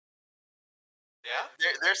Yeah?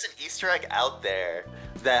 There's an Easter egg out there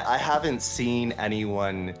that I haven't seen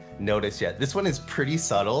anyone notice yet. This one is pretty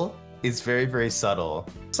subtle. It's very, very subtle.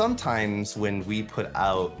 Sometimes when we put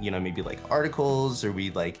out, maybe like articles or we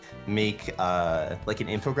like make like an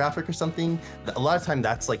infographic or something, a lot of time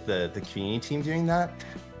that's like the community team doing that.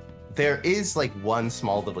 There is like one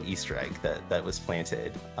small little Easter egg that was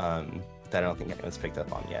planted that I don't think anyone's picked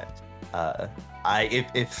up on yet.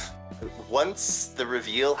 If once the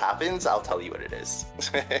reveal happens, I'll tell you what it is.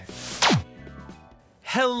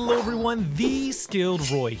 Hello everyone,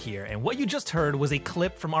 TheSkilledRoy here, and what you just heard was a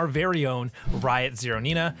clip from our very own Riot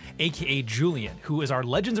Zeronina, aka Julian, who is our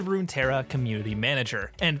Legends of Runeterra community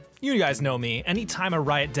manager. And you guys know me, anytime a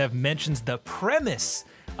Riot dev mentions the premise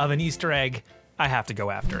of an Easter egg, I have to go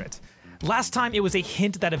after it. Last time it was a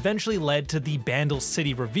hint that eventually led to the Bandle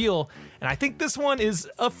City reveal, and I think this one is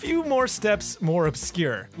a few more steps more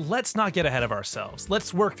obscure. Let's not get ahead of ourselves,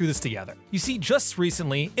 let's work through this together. You see, just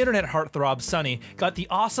recently, internet heartthrob Sunny got the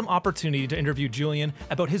awesome opportunity to interview Julian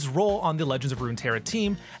about his role on the Legends of Runeterra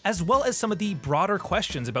team, as well as some of the broader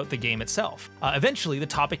questions about the game itself. Eventually, the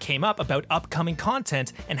topic came up about upcoming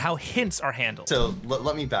content and how hints are handled. So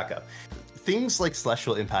let me back up. Things like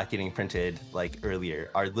Celestial Impact getting printed like earlier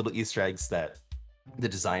are little Easter eggs that the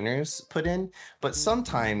designers put in, but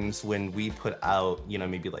sometimes when we put out,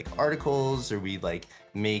 maybe like articles or we like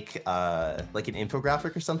make like an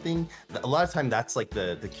infographic or something, a lot of time that's like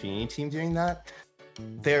the community team doing that.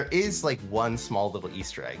 There is like one small little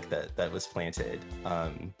Easter egg that was planted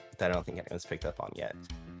that I don't think anyone's picked up on yet.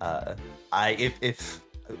 If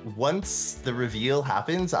once the reveal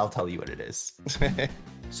happens, I'll tell you what it is.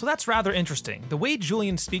 So that's rather interesting. The way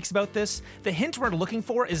Julian speaks about this, the hint we're looking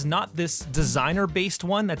for is not this designer-based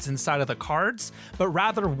one that's inside of the cards, but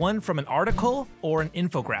rather one from an article or an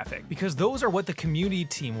infographic, because those are what the community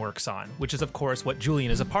team works on, which is of course what Julian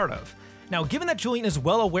is a part of. Now, given that Julian is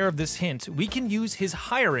well aware of this hint, we can use his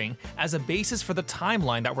hiring as a basis for the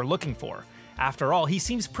timeline that we're looking for. After all, he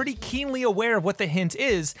seems pretty keenly aware of what the hint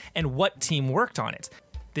is and what team worked on it.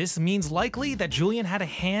 This means likely that Julian had a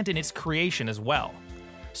hand in its creation as well.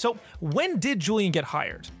 So, when did Julian get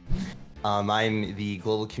hired? I'm the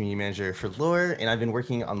global community manager for lore, and I've been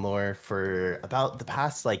working on lore for about the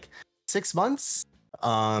past like 6 months,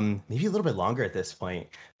 maybe a little bit longer at this point.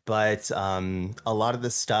 But a lot of the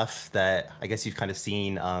stuff that I guess you've kind of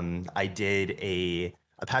seen, I did a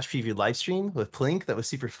patch preview live stream with Plink that was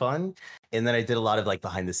super fun, and then I did a lot of like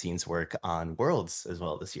behind the scenes work on Worlds as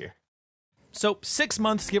well this year. So 6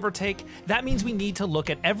 months, give or take, that means we need to look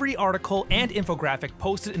at every article and infographic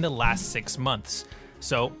posted in the last 6 months.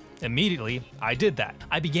 So immediately, I did that.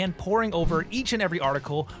 I began poring over each and every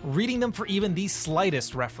article, reading them for even the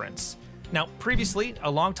slightest reference. Now, previously, a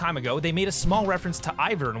long time ago, they made a small reference to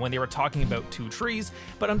Ivern when they were talking about 2 trees,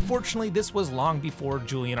 but unfortunately this was long before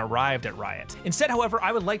Julian arrived at Riot. Instead, however,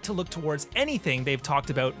 I would like to look towards anything they've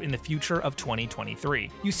talked about in the future of 2023.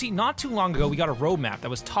 You see, not too long ago we got a roadmap that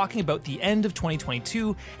was talking about the end of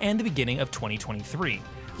 2022 and the beginning of 2023.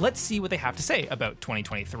 Let's see what they have to say about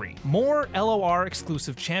 2023. More LOR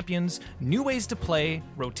exclusive champions, new ways to play,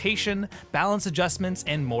 rotation, balance adjustments,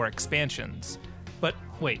 and more expansions. But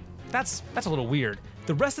wait. That's a little weird.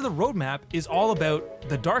 The rest of the roadmap is all about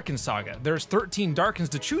the Darken saga. There's 13 Darkens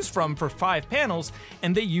to choose from for 5 panels,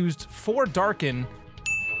 and they used 4 Darken.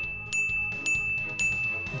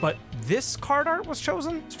 But this card art was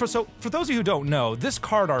chosen? For those of you who don't know, this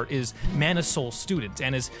card art is Manasoul Student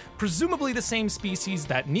and is presumably the same species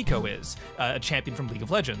that Nico is, a champion from League of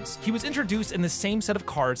Legends. He was introduced in the same set of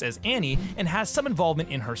cards as Annie and has some involvement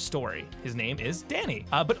in her story. His name is Daani.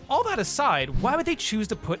 But all that aside, why would they choose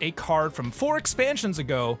to put a card from 4 expansions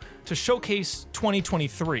ago to showcase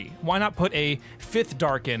 2023? Why not put a 5th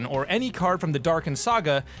Darken or any card from the Darken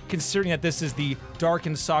saga, considering that this is the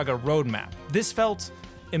Darken saga roadmap? This felt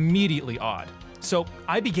immediately odd. So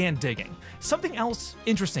I began digging. Something else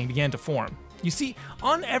interesting began to form. You see,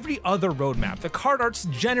 on every other roadmap, the card arts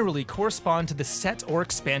generally correspond to the set or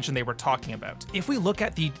expansion they were talking about. If we look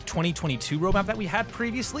at the 2022 roadmap that we had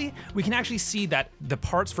previously, we can actually see that the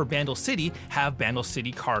parts for Bandle City have Bandle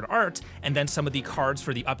City card art, and then some of the cards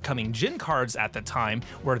for the upcoming Jhin cards at the time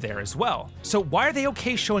were there as well. So why are they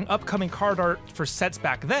okay showing upcoming card art for sets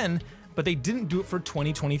back then, but they didn't do it for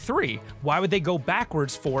 2023? Why would they go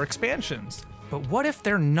backwards 4 expansions? But what if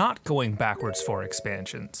they're not going backwards 4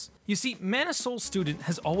 expansions? You see, Manasoul Student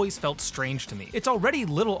has always felt strange to me. It's already a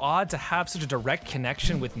little odd to have such a direct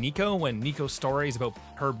connection with Nico when Nico's story is about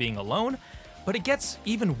her being alone, But it gets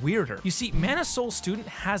even weirder. You see, Manasoul Student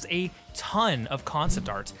has a ton of concept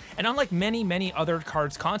art, and unlike many other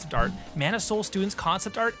cards' concept art, Manasoul Student's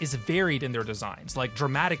concept art is varied in their designs, like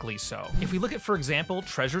dramatically so. If we look at, for example,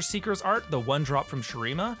 Treasure Seeker's art, the one drop from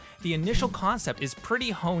Shurima, the initial concept is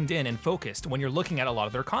pretty honed in and focused when you're looking at a lot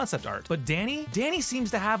of their concept art. But Daani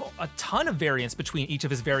seems to have a ton of variance between each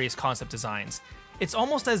of his various concept designs. It's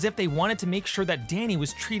almost as if they wanted to make sure that Daani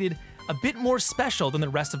was treated a bit more special than the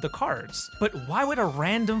rest of the cards. But why would a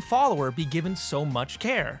random follower be given so much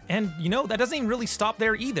care? And you know, that doesn't even really stop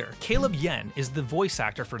there either. Caleb Yen is the voice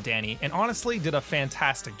actor for Daani and honestly did a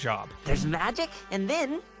fantastic job. There's magic, and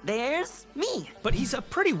then there's me. But he's a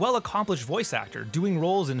pretty well-accomplished voice actor, doing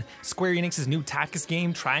roles in Square Enix's new tactics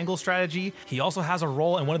game, Triangle Strategy. He also has a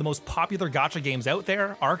role in one of the most popular gacha games out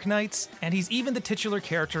there, Arknights, and he's even the titular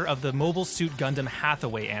character of the Mobile Suit Gundam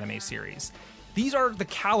Hathaway anime series. These are the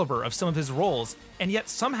caliber of some of his roles, and yet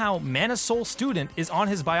somehow Manasoul Student is on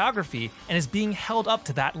his biography and is being held up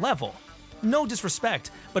to that level. No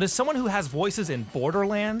disrespect, but as someone who has voices in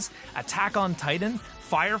Borderlands, Attack on Titan,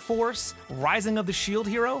 Fire Force, Rising of the Shield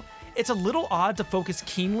Hero, it's a little odd to focus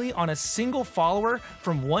keenly on a single follower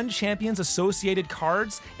from one champion's associated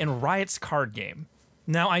cards in Riot's card game.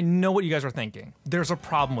 Now, I know what you guys are thinking. There's a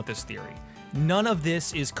problem with this theory. None of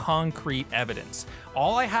this is concrete evidence.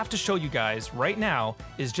 All I have to show you guys right now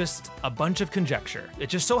is just a bunch of conjecture. It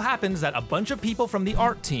just so happens that a bunch of people from the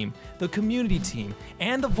art team, the community team,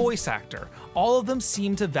 and the voice actor, all of them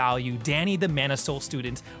seem to value Daani the Manasoul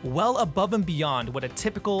Student well above and beyond what a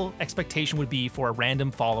typical expectation would be for a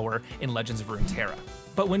random follower in Legends of Runeterra.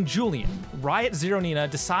 But when Julian, Riot Zero Nina,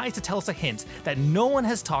 decides to tell us a hint that no one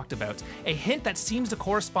has talked about, a hint that seems to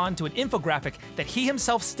correspond to an infographic that he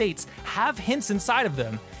himself states have hints inside of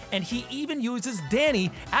them, and he even uses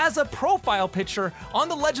Daani as a profile picture on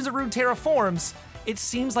the Legends of Runeterra forums, it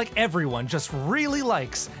seems like everyone just really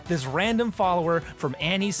likes this random follower from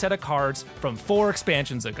Annie's set of cards from 4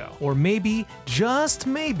 expansions ago. Or maybe, just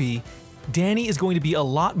maybe, Daani is going to be a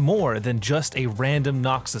lot more than just a random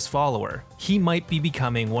Noxus follower. He might be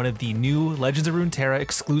becoming one of the new Legends of Runeterra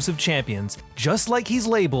exclusive champions, just like he's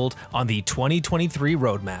labeled on the 2023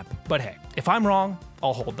 roadmap. But hey, if I'm wrong,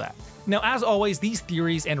 I'll hold that. Now, as always, these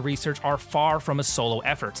theories and research are far from a solo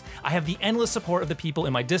effort. I have the endless support of the people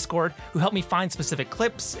in my Discord who help me find specific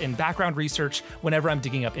clips and background research whenever I'm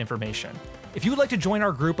digging up information. If you would like to join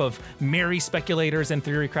our group of merry speculators and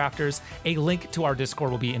theory crafters, a link to our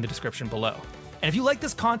Discord will be in the description below. And if you like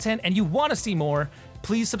this content and you want to see more,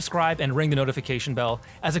 please subscribe and ring the notification bell,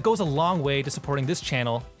 as it goes a long way to supporting this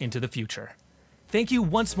channel into the future. Thank you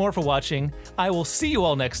once more for watching. I will see you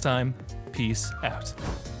all next time. Peace out.